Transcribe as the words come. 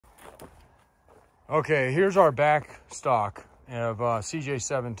Okay, here's our back stock of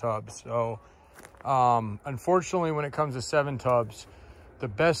CJ7 tubs. So unfortunately, when it comes to 7 tubs, the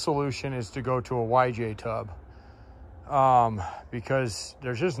best solution is to go to a YJ tub because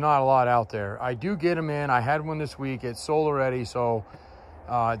there's just not a lot out there. I do get them in. I had one this week. It's sold already, so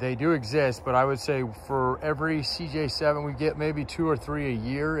they do exist. But I would say for every CJ7, we get maybe 2 or 3 a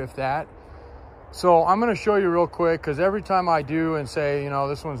year, if that. So I'm going to show you real quick, because every time I do and say, you know,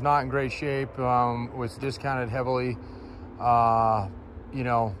 this one's not in great shape, was discounted heavily, you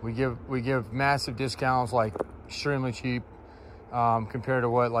know, we give massive discounts, like extremely cheap, compared to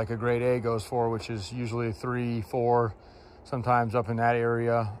what like a grade A goes for, which is usually 3, 4, sometimes up in that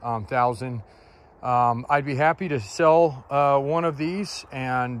area, 1,000. I'd be happy to sell one of these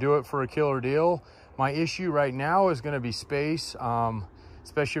and do it for a killer deal. My issue right now is going to be space,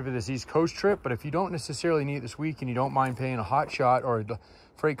 especially for this East Coast trip. But if you don't necessarily need it this week and you don't mind paying a hot shot or a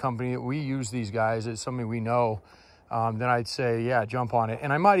freight company, we use these guys, it's something we know, then I'd say, yeah, jump on it.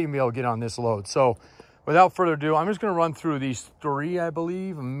 And I might even be able to get on this load. So without further ado, I'm just going to run through these 3, I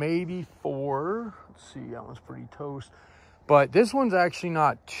believe, maybe 4. Let's see, that one's pretty toast. But this one's actually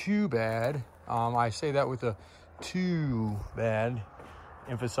not too bad. I say that with a too bad,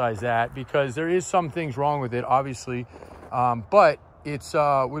 emphasize that, because there is some things wrong with it, obviously. But it's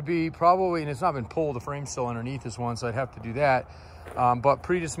would be probably, and it's not been pulled, the frame's still underneath this one, so I'd have to do that. But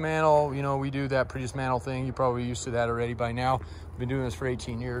pre-dismantle, you know, we do that pre-dismantle thing. You're probably used to that already by now. We've been doing this for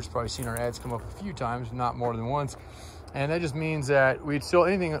 18 years, probably seen our ads come up a few times, not more than once. And that just means that we'd still,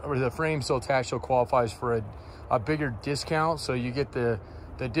 anything where the frame's still attached still qualifies for a bigger discount. So you get the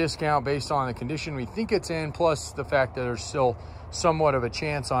discount based on the condition we think it's in, plus the fact that there's still somewhat of a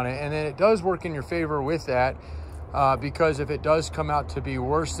chance on it. And then it does work in your favor with that. Because if it does come out to be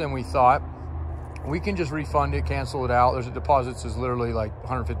worse than we thought, we can just refund it, cancel it out. There's a deposits is literally like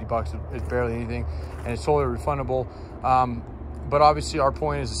 150 bucks. It's barely anything, and it's totally refundable. But obviously our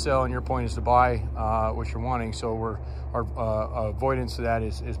point is to sell and your point is to buy what you're wanting. So our avoidance of that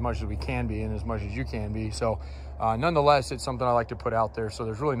is as much as we can be and as much as you can be. So nonetheless, it's something I like to put out there. So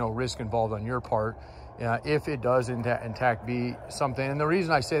there's really no risk involved on your part. If it does in fact be something. And the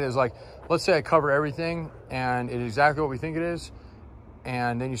reason I say that is, like, let's say I cover everything and it is exactly what we think it is,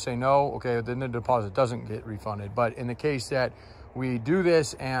 and then you say no, okay, then the deposit doesn't get refunded. But in the case that we do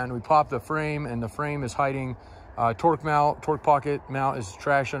this and we pop the frame and the frame is hiding torque pocket mount is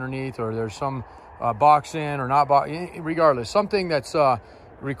trash underneath, or there's some box in or not box, regardless, something that's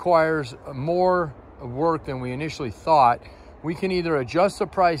requires more work than we initially thought, we can either adjust the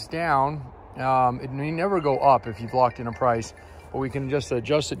price down. It may never go up if you've locked in a price, but we can just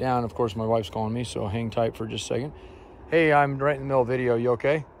adjust it down. Of course, my wife's calling me, so hang tight for just a second. Hey, I'm right in the middle of the video. You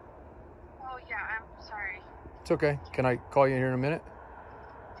okay? Oh, yeah, I'm sorry. It's okay. Can I call you here in a minute?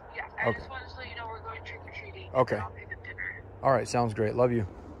 Yeah, I just wanted to let you know we're going trick-or-treating. Okay. I'll pick up dinner. All right, sounds great. Love you.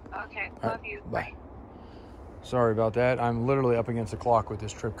 Okay, All love right, you. Bye. Sorry about that. I'm literally up against the clock with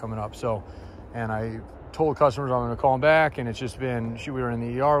this trip coming up. So, and I told customers I'm going to call them back, and it's just been, we were in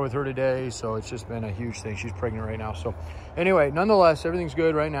the ER with her today, so it's just been a huge thing. She's pregnant right now. So anyway, nonetheless, everything's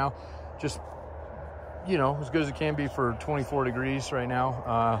good right now. Just, you know, as good as it can be for 24 degrees right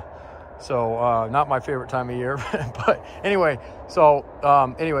now. So not my favorite time of year, but anyway, so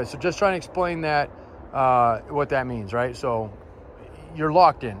just trying to explain that, what that means, right? So you're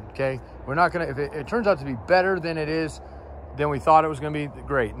locked in, okay? We're not going to, if it turns out to be better than it is, than we thought it was going to be,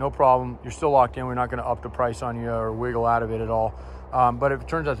 great, no problem. You're still locked in. We're not going to up the price on you or wiggle out of it at all. But if it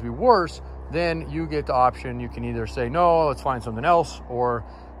turns out to be worse, then you get the option. You can either say, no, let's find something else, or,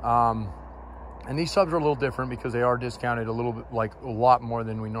 and these subs are a little different because they are discounted a little bit, like a lot more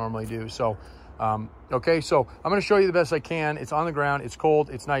than we normally do. So, okay, so I'm going to show you the best I can. It's on the ground. It's cold.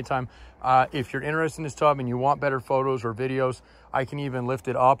 It's nighttime. If you're interested in this tub and you want better photos or videos, I can even lift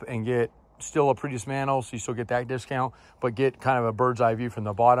it up and get still a pre-dismantle, so you still get that discount, but get kind of a bird's eye view from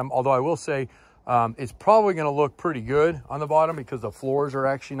the bottom. Although I will say it's probably going to look pretty good on the bottom because the floors are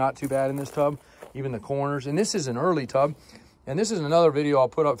actually not too bad in this tub, even the corners. And this is an early tub, and this is another video I'll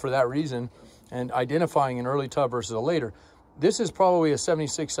put up for that reason, and identifying an early tub versus a later. This is probably a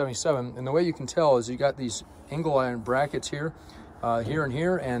 76, 77, and the way you can tell is you got these angle iron brackets here, here and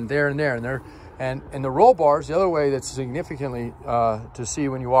here, and there and there, and there. And the roll bars, the other way that's significantly to see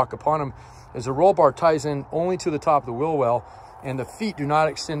when you walk upon them, is the roll bar ties in only to the top of the wheel well, and the feet do not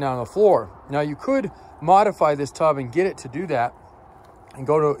extend down the floor. Now you could modify this tub and get it to do that and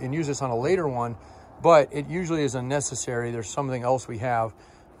go to and use this on a later one, but it usually is unnecessary. There's something else we have,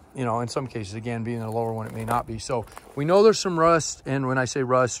 you know, in some cases, again, being a lower one, it may not be. So we know there's some rust, and when I say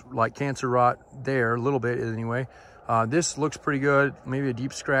rust, like cancer rot there, a little bit anyway. This looks pretty good, maybe a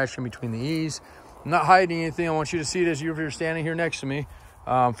deep scratch in between the E's. I'm not hiding anything. I want you to see it as you're standing here next to me.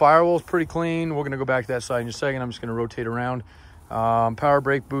 Firewall's pretty clean. We're going to go back to that side in a second. I'm just going to rotate around. Power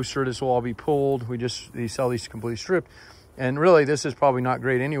brake booster, this will all be pulled. They sell these completely stripped. And really, this is probably not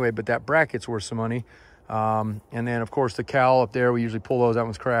great anyway, but that bracket's worth some money. And then, of course, the cowl up there, we usually pull those. That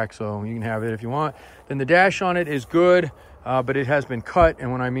one's cracked, so you can have it if you want. Then the dash on it is good, but it has been cut.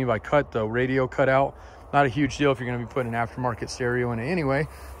 And what I mean by cut, the radio cut out. Not a huge deal if you're going to be putting an aftermarket stereo in it anyway.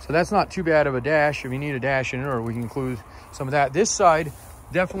 So that's not too bad of a dash if you need a dash in it, or we can include some of that. This side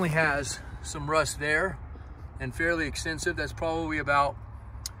definitely has some rust there and fairly extensive. That's probably about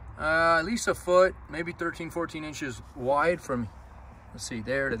at least a foot, maybe 13, 14 inches wide from, let's see,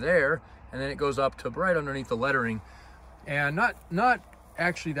 there to there. And then it goes up to right underneath the lettering. And not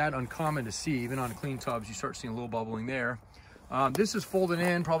actually that uncommon to see. Even on clean tubs, you start seeing a little bubbling there. This is folded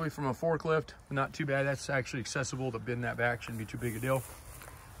in probably from a forklift, but not too bad. That's actually accessible to bend that back, shouldn't be too big a deal.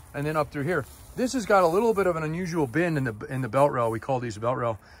 And then up through here, this has got a little bit of an unusual bend in the belt rail. We call these a belt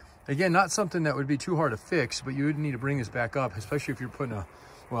rail. Again, not something that would be too hard to fix, but you would need to bring this back up, especially if you're putting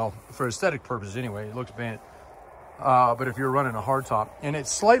well, for aesthetic purposes anyway, it looks bent. But if you're running a hardtop, and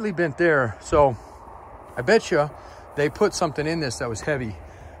it's slightly bent there, so I bet you they put something in this that was heavy.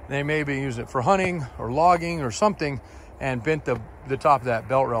 They maybe use it for hunting or logging or something, and bent the top of that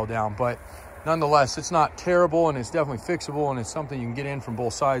belt rail down. But nonetheless, it's not terrible, and it's definitely fixable, and it's something you can get in from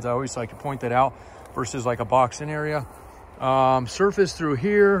both sides. I always like to point that out versus like a box-in area. Surface through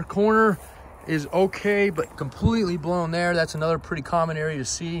here, corner is okay, but completely blown there. That's another pretty common area to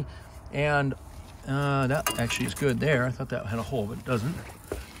see. And that actually is good there. I thought that had a hole, but it doesn't.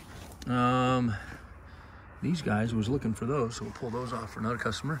 These guys was looking for those, so we'll pull those off for another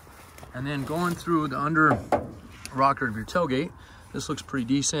customer. And then going through the under rocker of your tailgate, this looks pretty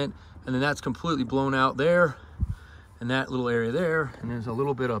decent. And then that's completely blown out there, and that little area there. And there's a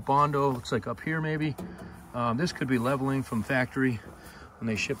little bit of Bondo, looks like up here maybe. This could be leveling from factory. When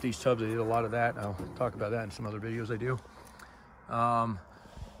they ship these tubs, they did a lot of that. I'll talk about that in some other videos I do.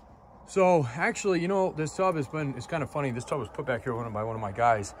 So actually, you know, this tub it's kind of funny. This tub was put back here by one of my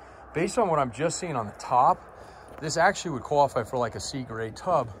guys. Based on what I'm just seeing on the top, this actually would qualify for like a C grade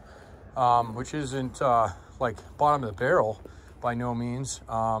tub, which isn't like bottom of the barrel by no means.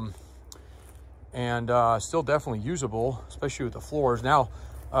 And still definitely usable, especially with the floors. Now,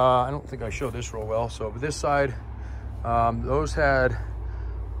 I don't think I showed this real well. So this side, those had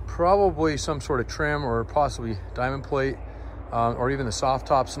probably some sort of trim or possibly diamond plate, or even the soft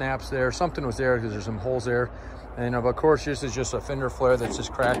top snaps there. Something was there because there's some holes there. And of course, this is just a fender flare that's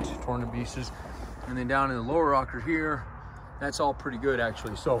just cracked, torn to pieces. And then down in the lower rocker here, that's all pretty good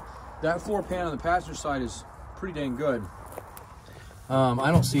actually. So that floor pan on the passenger side is pretty dang good.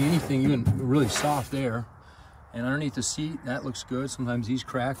 I don't see anything even really soft there. And underneath the seat, that looks good. Sometimes these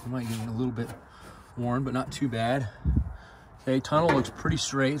crack. They might get a little bit worn, but not too bad. Okay, tunnel looks pretty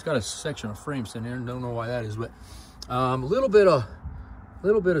straight. It's got a section of frame sitting there. Don't know why that is, but a little bit of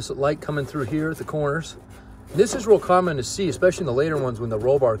light coming through here at the corners. This is real common to see, especially in the later ones when the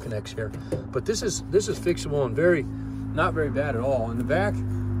roll bar connects here. But this is fixable and not very bad at all. In the back,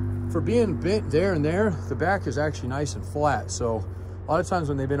 for being bent there and there, the back is actually nice and flat. So a lot of times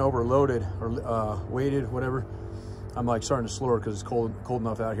when they've been overloaded or weighted, whatever, I'm like starting to slur because it's cold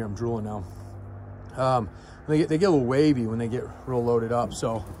enough out here. I'm drooling now. They get a little wavy when they get real loaded up.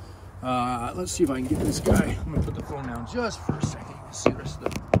 So let's see if I can get this guy. I'm gonna put the phone down just for a second. You can see the rest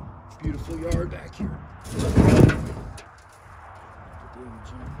of the beautiful yard back here.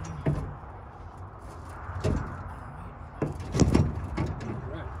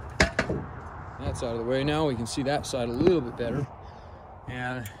 That's out of the way now. We can see that side a little bit better.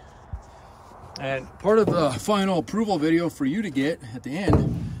 And part of the final approval video for you to get at the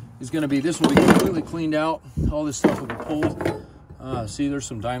end is going to be, this will be completely cleaned out. All this stuff will be pulled. See, there's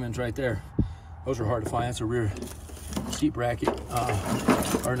some diamonds right there. Those are hard to find. That's a rear seat bracket,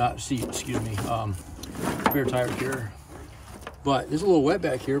 or not seat, excuse me, rear tire here. But there's a little wet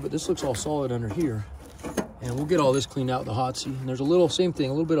back here, but this looks all solid under here. And we'll get all this cleaned out in the hot seat. And there's a little, same thing,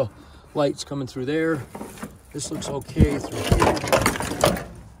 a little bit of lights coming through there. This looks okay through here.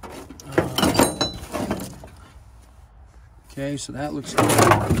 Okay, so that looks good.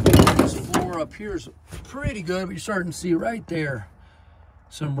 This floor up here is pretty good, but you're starting to see right there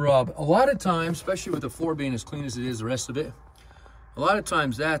some rub. A lot of times, especially with the floor being as clean as it is, the rest of it, a lot of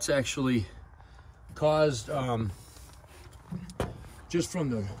times that's actually caused just from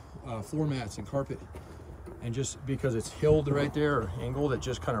the floor mats and carpet, and just because it's hilled right there or angled, it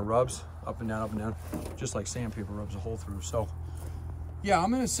just kind of rubs up and down, just like sandpaper rubs a hole through. So yeah,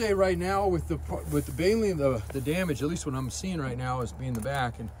 I'm gonna say right now with the mainly the damage, at least what I'm seeing right now, is being the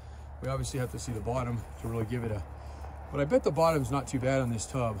back, and We obviously have to see the bottom to really give it a, but I bet the bottom's not too bad on this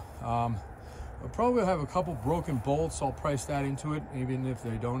tub. I'll probably have a couple broken bolts. I'll price that into it, even if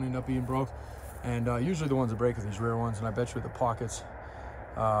they don't end up being broke. And usually the ones that break are these rear ones, and I bet you the pockets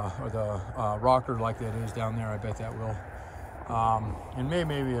or the rocker like that is down there, I bet that will. And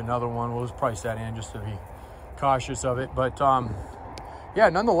maybe another one. We'll just price that in just to be cautious of it. But yeah,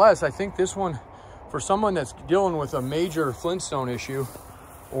 nonetheless, I think this one, for someone that's dealing with a major Flintstone issue,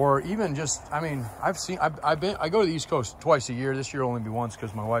 or even just, I mean, I go to the East Coast twice a year. This year will only be once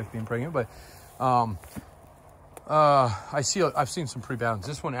because my wife's being pregnant, but I've seen some pretty bad ones.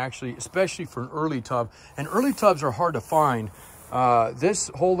 This one actually, especially for an early tub, and early tubs are hard to find. This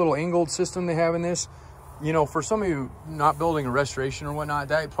whole little angled system they have in this, you know, for somebody who not building a restoration or whatnot,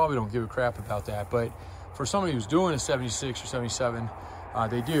 that probably don't give a crap about that. But for somebody who's doing a 76 or 77,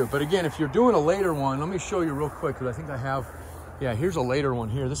 they do. But again, if you're doing a later one, let me show you real quick, because I think I have, yeah, here's a later one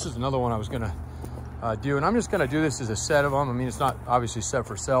here. This is another one I was gonna do, and I'm just gonna do this as a set of them. I mean, it's not obviously set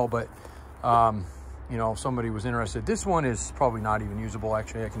for sale, but you know, if somebody was interested. This one is probably not even usable,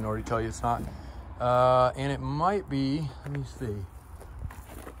 actually. I can already tell you it's not. And it might be, let me see.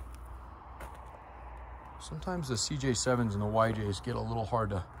 Sometimes the CJ7s and the YJs get a little hard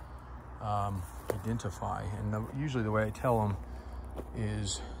to identify. And usually the way I tell them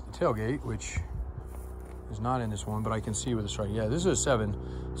is the tailgate, which is not in this one, but I can see with the strike. Yeah, this is a 7,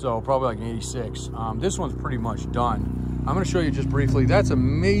 so probably like an 86. This one's pretty much done. I'm gonna show you just briefly. That's a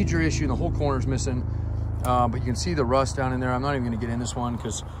major issue, and the whole corner's missing. But you can see the rust down in there. I'm not even gonna get in this one,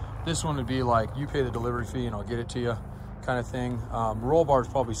 because this one would be like, you pay the delivery fee and I'll get it to you kind of thing. Roll bar is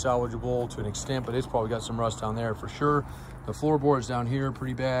probably salvageable to an extent, but it's probably got some rust down there for sure. The floorboards down here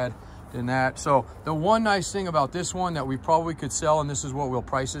pretty bad than that. So the one nice thing about this one that we probably could sell, and this is what we'll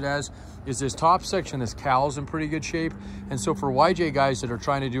price it as, is this top section, this cowl's in pretty good shape. And so for YJ guys that are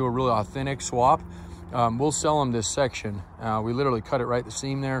trying to do a really authentic swap, we'll sell them this section. We literally cut it right at the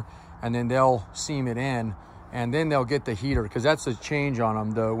seam there, and then they'll seam it in, and then they'll get the heater, because that's the change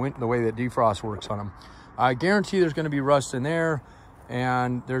on them, the way that defrost works on them. I guarantee there's going to be rust in there,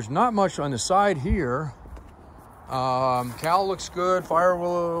 and there's not much on the side here. Cowl looks good,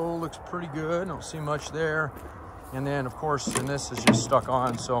 firewall looks pretty good, don't see much there. And then of course, and this is just stuck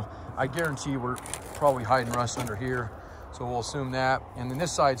on, so I guarantee we're probably hiding rust under here, so we'll assume that. And then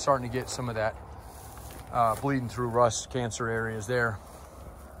this side's starting to get some of that bleeding through rust cancer areas there.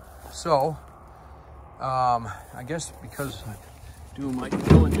 So I guess because I'm doing my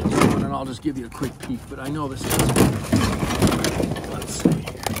diligence, and I'll just give you a quick peek, but I know this is, let's see.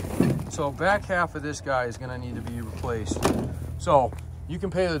 So back half of this guy is gonna need to be replaced. So you can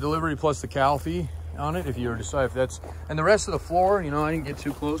pay the delivery plus the cowl fee on it if you decide if that's, and the rest of the floor, you know, I didn't get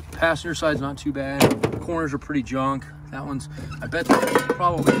too close. Passenger side's not too bad. The corners are pretty junk. That one's, I bet there's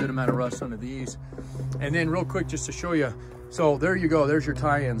probably a good amount of rust under these. And then real quick, just to show you, so there you go, there's your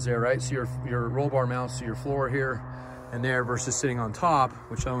tie-ins there, right? So your roll bar mounts to your floor here and there versus sitting on top,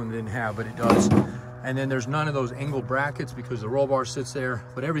 which that one didn't have, but it does. And then there's none of those angled brackets because the roll bar sits there,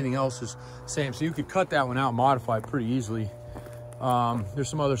 but everything else is same. So you could cut that one out and modify it pretty easily. There's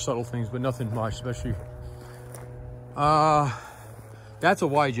some other subtle things, but nothing much, especially. That's a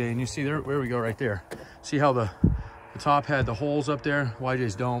YJ, and you see there we go right there. See how the top had the holes up there?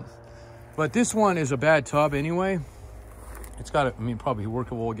 YJs don't. But this one is a bad tub anyway. It's got, I mean, probably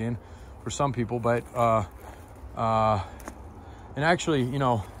workable again for some people, but, and actually, you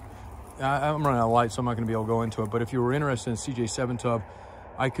know, I'm running out of light, so I'm not gonna be able to go into it, but if you were interested in CJ7 tub,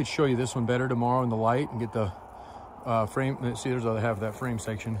 I could show you this one better tomorrow in the light and get the frame. See, there's other half of that frame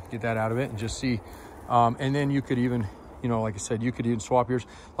section, get that out of it and just see. And then you could even, you know, like I said, you could even swap yours.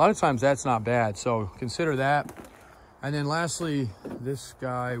 A lot of times that's not bad, so consider that. And then lastly, this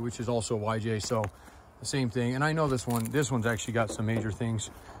guy, which is also YJ, so the same thing. And I know this one's actually got some major things,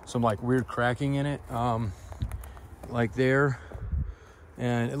 some like weird cracking in it, like there.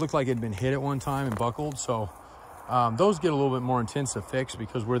 And it looked like it had been hit at one time and buckled. So those get a little bit more intense to fix,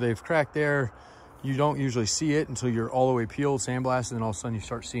 because where they've cracked there, you don't usually see it until you're all the way peeled, sandblasted, and all of a sudden you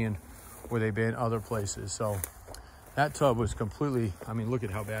start seeing where they've been other places. So that tub was completely, I mean, look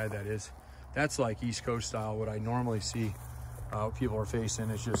at how bad that is. That's like East Coast style. What I normally see people are facing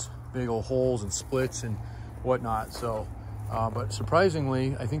is just big old holes and splits and whatnot. So, but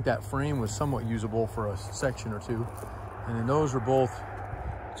surprisingly, I think that frame was somewhat usable for a section or two. And then those were both,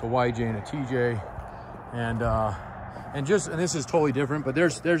 it's a YJ and a TJ. And this is totally different, but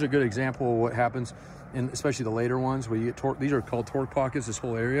there's a good example of what happens in especially the later ones where you get torque. These are called torque pockets, this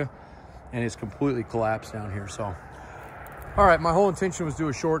whole area, and it's completely collapsed down here. So, all right, my whole intention was to do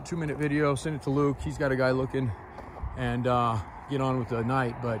a short 2-minute video, send it to Luke. He's got a guy looking, and get on with the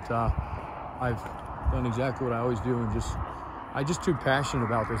night, but I've done exactly what I always do, and I'm just too passionate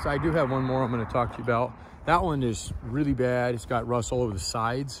about this. I do have one more I'm going to talk to you about. That one is really bad. It's got rust all over the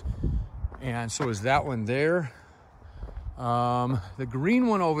sides, and so is that one there. The green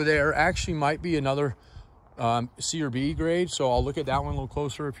one over there actually might be another C or B grade, so I'll look at that one a little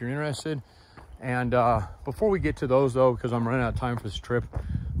closer if you're interested. And before we get to those though, because I'm running out of time for this trip,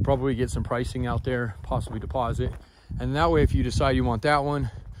 probably get some pricing out there, possibly deposit. And that way, if you decide you want that one,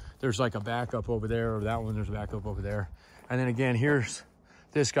 there's like a backup over there, or that one, there's a backup over there. And then again, here's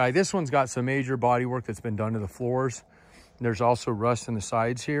this guy. This one's got some major body work that's been done to the floors. There's also rust in the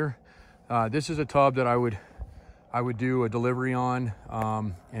sides here. This is a tub that I would do a delivery on,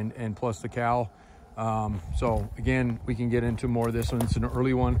 and plus the cow. So again, we can get into more of this one. It's an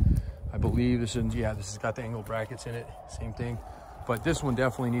early one. I believe this is, yeah, this has got the angle brackets in it, same thing. But this one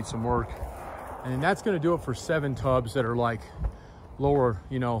definitely needs some work. And then that's gonna do it for 7 tubs that are like lower,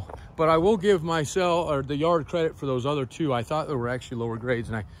 you know. But I will give myself, or the yard, credit for those other 2. I thought they were actually lower grades,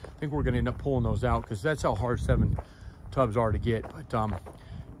 and I think we're gonna end up pulling those out because that's how hard 7 tubs are to get. But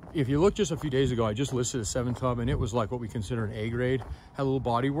if you look just a few days ago, I just listed a 7 tub, and it was like what we consider an A grade. Had a little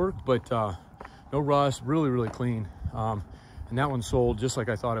body work, but no rust, really, really clean. And that one sold just like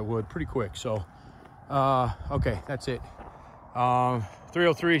I thought it would, pretty quick. So, okay, that's it.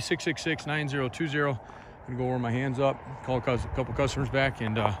 303-666-9020. I'm gonna go warm my hands up, call a couple customers back,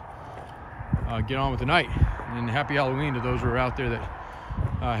 and get on with the night. And happy Halloween to those who are out there that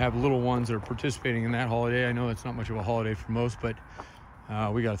have little ones that are participating in that holiday. I know it's not much of a holiday for most, but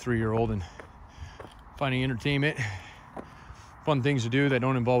we got a 3-year-old, and finding entertainment, fun things to do that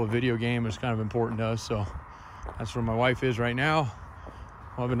don't involve a video game is kind of important to us. So that's where my wife is right now.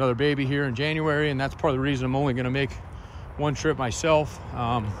 I'll have another baby here in January, and that's part of the reason I'm only gonna make one trip myself.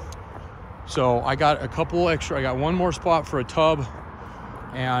 So I got a couple extra, I got one more spot for a tub,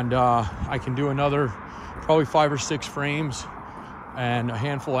 and I can do another probably 5 or 6 frames and a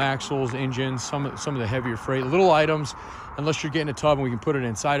handful of axles, engines, some of the heavier freight, little items. Unless you're getting a tub and we can put it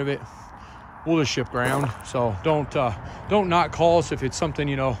inside of it, we'll just ship ground. So don't not call us if it's something,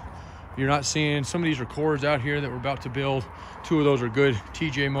 you know, you're not seeing. Some of these are cords out here that we're about to build. 2 of those are good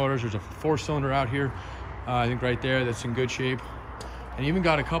TJ motors. There's a 4-cylinder out here, I think right there, that's in good shape. And even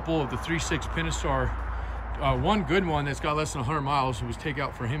got a couple of the 3.6 Pentastar, one good one that's got less than 100 miles. It was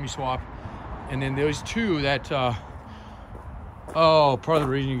takeout for a Hemi swap. And then those 2 that, part of the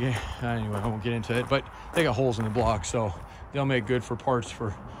reason you get, anyway, I won't get into it, but they got holes in the block, so they'll make good for parts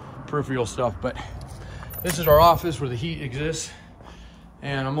for peripheral stuff. But this is our office where the heat exists.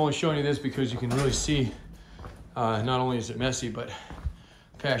 And I'm only showing you this because you can really see, not only is it messy, but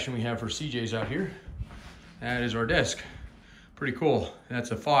the passion we have for CJs out here. That is our desk. Pretty cool. That's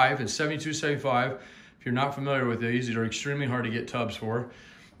a 5, it's 7275. If you're not familiar with these are extremely hard to get tubs for.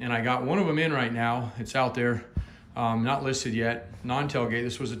 And I got one of them in right now. It's out there, not listed yet. Non-tailgate,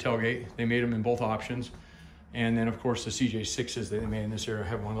 this was a tailgate. They made them in both options. And then of course the CJ6s that they made in this area, I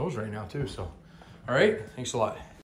have one of those right now too. So, all right, thanks a lot.